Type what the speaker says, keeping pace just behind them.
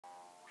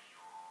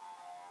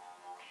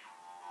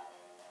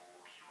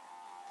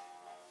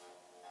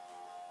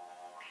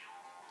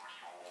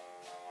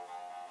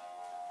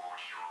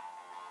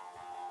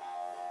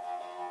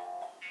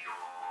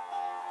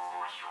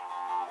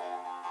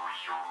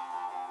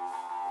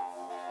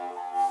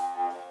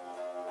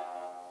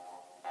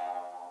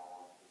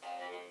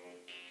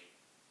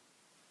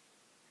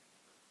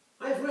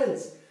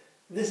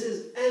This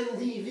is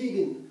Andy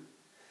Vegan.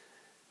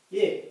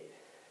 Yeah,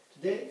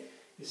 today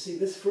you see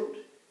this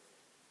fruit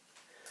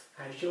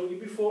I showed you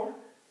before.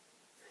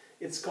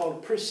 It's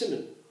called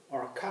persimmon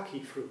or kaki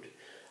fruit.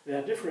 There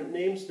are different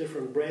names,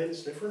 different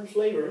brands, different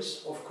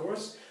flavors, of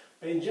course,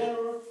 but in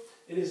general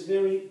it is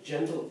very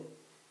gentle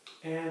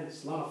and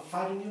it's a lot of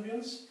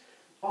phytonutrients,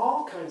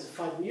 all kinds of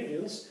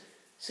phytonutrients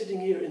sitting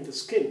here in the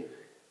skin.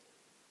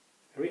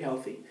 Very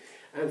healthy.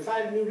 And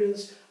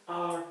phytonutrients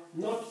are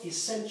not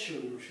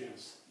essential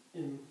nutrients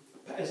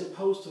as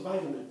opposed to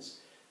vitamins.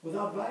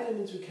 Without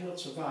vitamins we cannot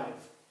survive.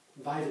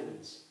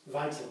 Vitamins,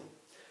 vital.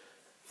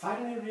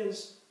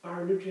 Phytonutrients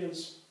are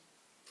nutrients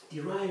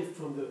derived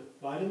from the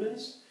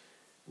vitamins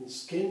in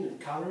skin and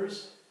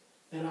colors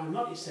that are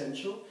not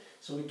essential,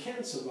 so we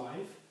can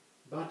survive,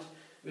 but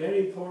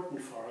very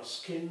important for our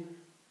skin,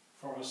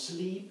 for our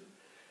sleep,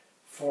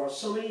 for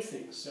so many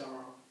things.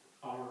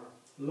 Our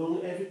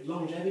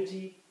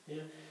longevity,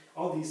 yeah,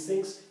 all these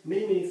things,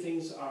 many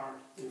things are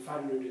in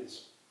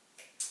phytonutrients.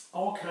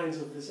 All kinds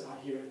of this are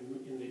here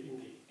in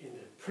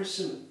the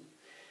persimmon,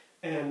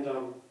 and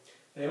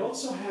they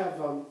also have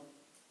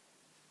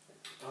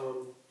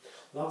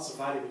lots of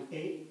vitamin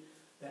A.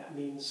 That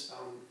means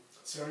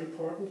it's very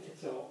important.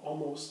 It's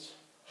almost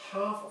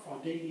half of our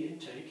daily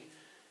intake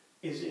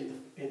is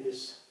in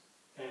this,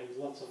 and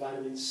lots of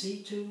vitamin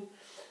C too,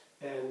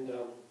 and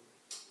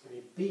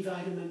B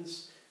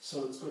vitamins.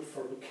 So it's good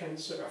for the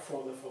cancer,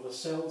 for the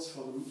cells,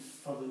 for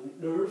the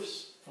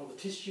nerves, for the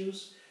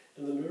tissues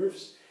and the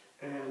nerves,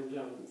 and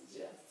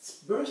yeah, it's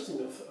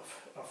bursting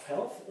of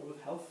health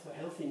with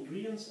healthy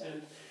ingredients,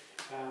 and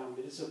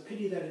it is a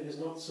pity that it is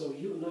not so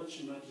much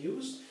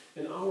used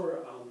in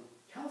our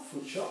health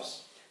food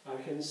shops. I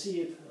can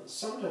see it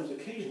sometimes,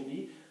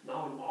 occasionally.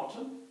 Now in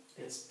autumn,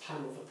 it's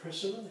time of the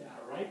persimmon. They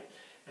are ripe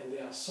and they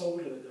are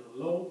sold at a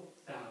low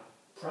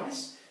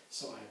price.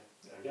 So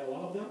I get a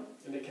lot of them,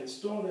 and I can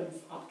store them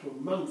up to a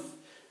month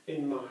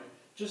in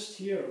just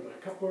here in my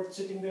cupboard,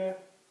 sitting there.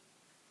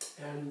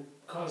 And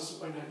because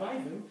when I buy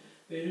them,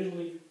 they're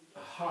usually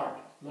hard,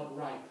 not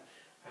ripe.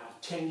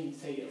 Tangy,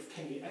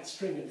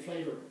 astringent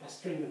flavor.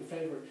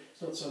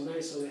 It's not so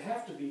nice, so they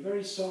have to be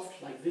very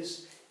soft like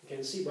this. You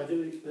can see when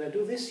I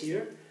do this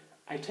here,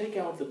 I take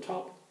out the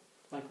top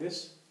like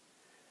this,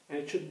 and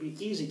it should be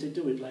easy to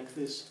do it like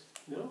this.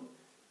 You know?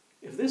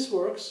 If this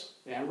works,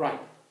 they are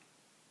ripe.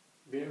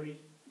 Very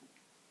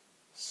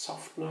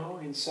soft now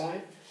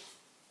inside.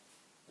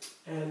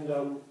 And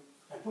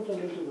I put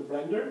them into the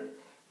blender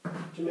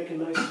to make a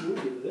nice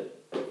smoothie with it.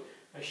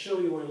 I show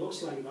you what it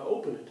looks like if I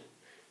open it.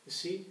 You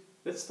see?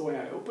 That's the way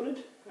I open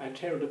it. I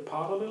tear it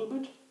apart a little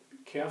bit. Be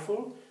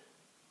careful.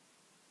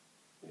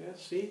 Yeah,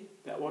 see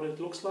that what it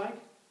looks like?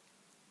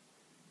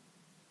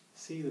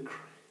 See the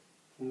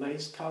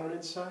nice color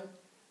inside?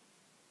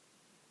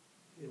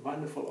 The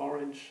wonderful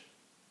orange.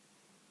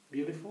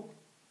 Beautiful.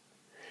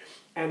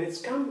 And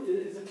it's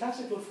a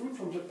classical fruit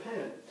from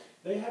Japan.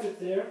 They have it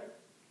there.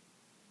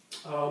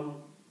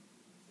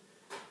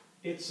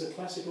 It's a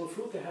classical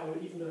fruit. They have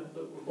even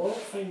the world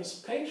famous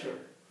painter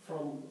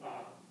from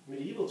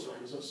medieval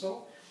times or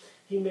so.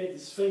 He made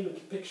this famous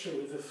picture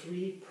with the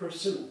 3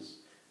 persimmons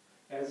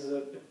as a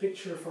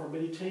picture for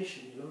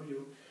meditation. You know,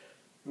 you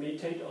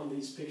meditate on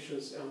these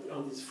pictures,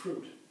 on this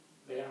fruit.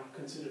 They are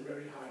considered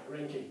very high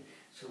ranking.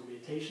 So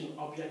meditation,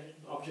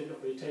 object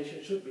of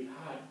meditation should be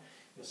high.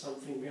 There's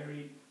something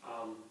very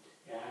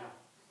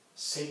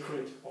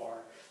sacred,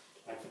 or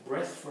like the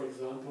breath, for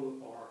example,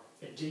 or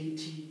a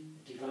deity,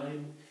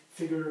 divine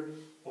figure,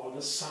 or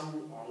the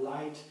sun or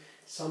light,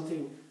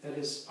 something that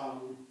is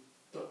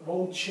that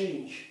won't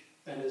change,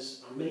 that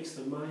is makes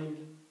the mind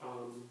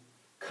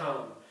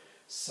calm.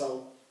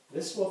 So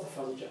this was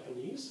for the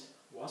Japanese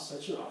was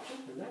such an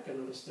object, and I can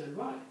understand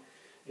why.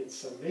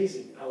 It's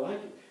amazing. I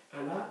like it,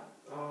 and I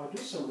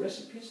do some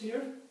recipes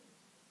here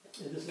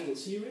in this little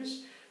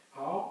series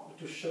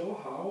to show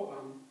how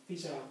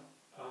these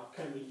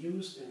can be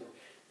used in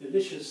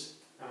delicious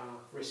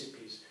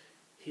recipes.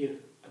 Here,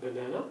 a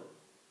banana.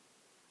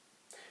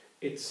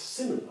 It's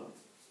similar.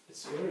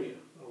 It's very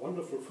a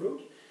wonderful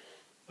fruit.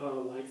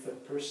 Like the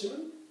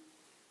persimmon.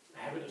 I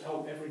have it at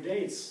home every day.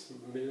 It's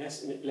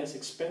less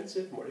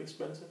expensive, more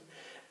expensive.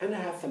 And I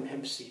have some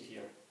hemp seed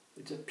here.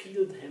 It's a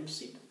peeled hemp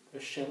seed, a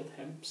shelled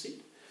hemp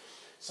seed.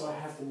 So I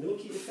have the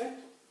milky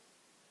effect,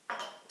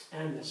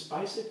 and I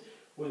spice it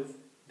with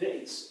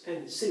dates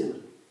and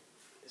cinnamon.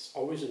 It's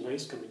always a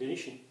nice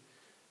combination.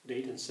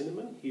 Date and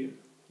cinnamon here.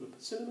 With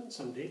the cinnamon,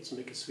 some dates to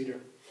make it sweeter.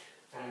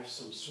 I have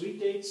some sweet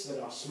dates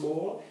that are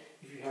small.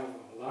 If you have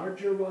a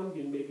larger one,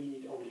 you maybe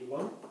need only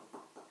one.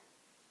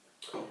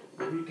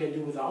 Maybe you can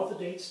do without the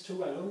dates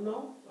too, I don't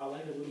know. I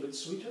like it a little bit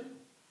sweeter.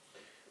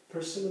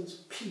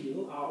 Persimmon's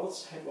peel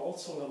have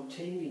also some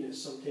tanginess,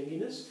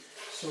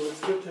 so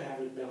it's good to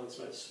have it balanced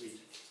by sweet.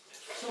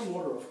 Some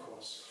water, of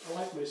course. I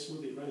like my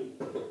smoothie running.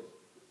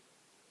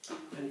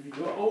 And if you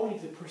go only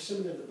the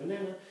persimmon and the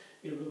banana,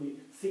 it will be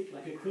thick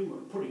like a cream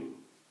or pudding.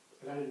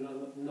 I got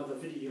another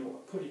video,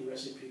 a pudding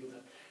recipe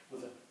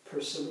with a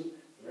persimmon,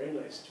 very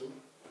nice too.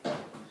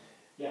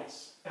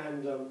 Yes,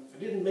 and I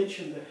didn't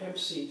mention the hemp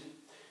seed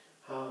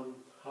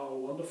how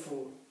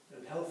wonderful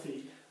and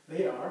healthy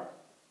they are.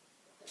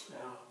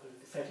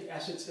 The fatty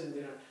acids in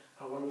there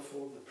are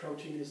wonderful, the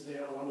protein is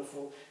there are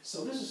wonderful.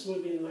 So this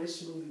will be a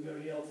nice smoothie,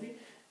 very healthy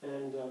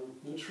and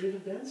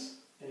nutrient dense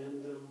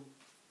and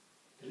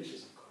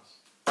delicious, of course.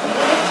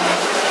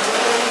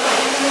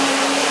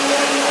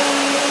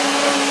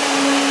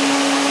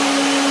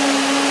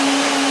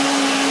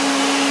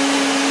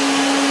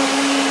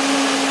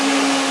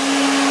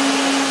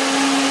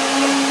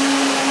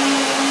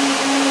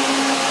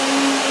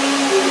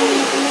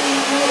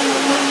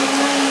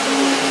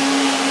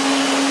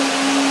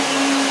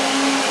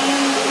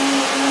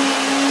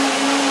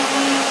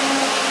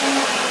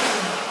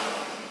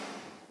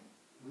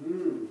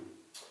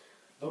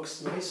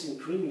 Looks nice and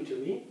creamy to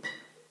me.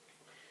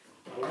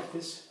 I like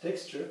this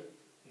texture.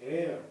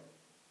 Yeah.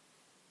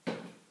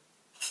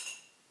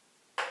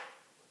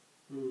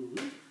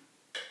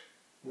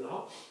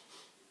 Now,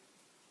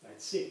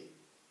 let's see.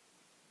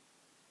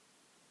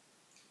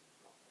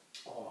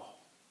 Oh,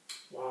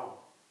 wow.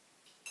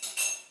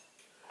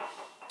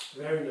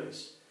 Very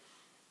nice.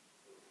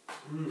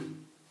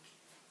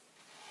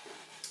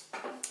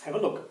 Have a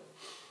look.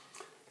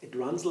 It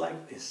runs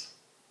like this.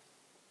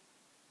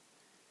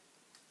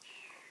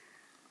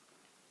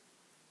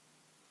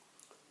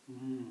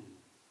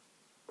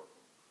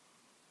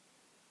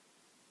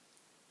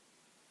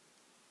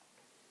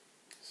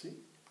 See?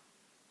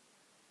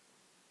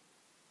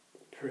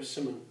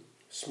 Persimmon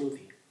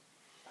Smoothie.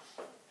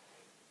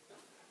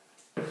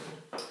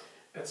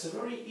 It's a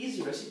very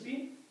easy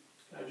recipe.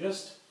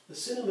 Just the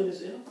cinnamon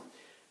is in,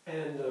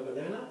 and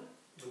banana,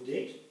 and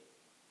date,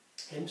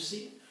 hemp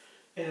seed,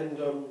 and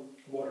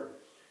water.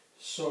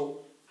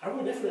 So I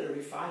will definitely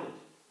refine it.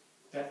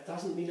 That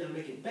doesn't mean I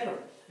make it better.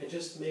 I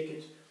just make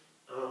it,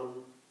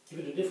 give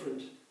it a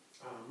different,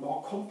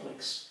 more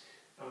complex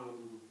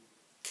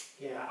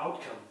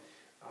outcome.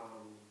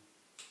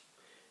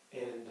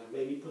 And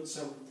maybe put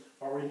some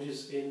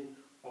oranges in,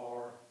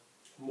 or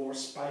more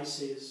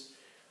spices,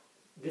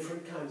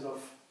 different kinds of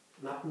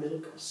nut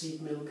milk or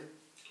seed milk.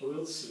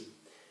 We'll see.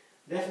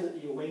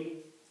 Definitely a way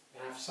to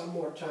have some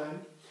more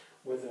time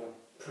with a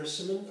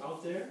persimmon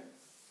out there.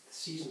 The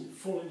season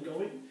full and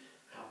going.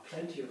 I have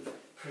plenty of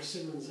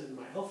persimmons in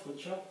my health food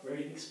shop.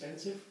 Very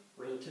inexpensive,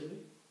 relatively,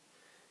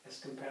 as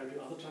compared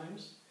to other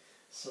times.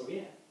 So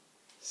yeah,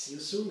 see you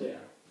soon there.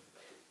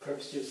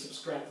 Perhaps you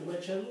subscribe to my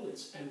channel.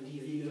 It's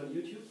MD Vegan on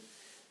YouTube.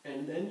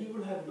 And then you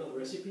will have another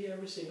recipe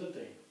every single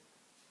day.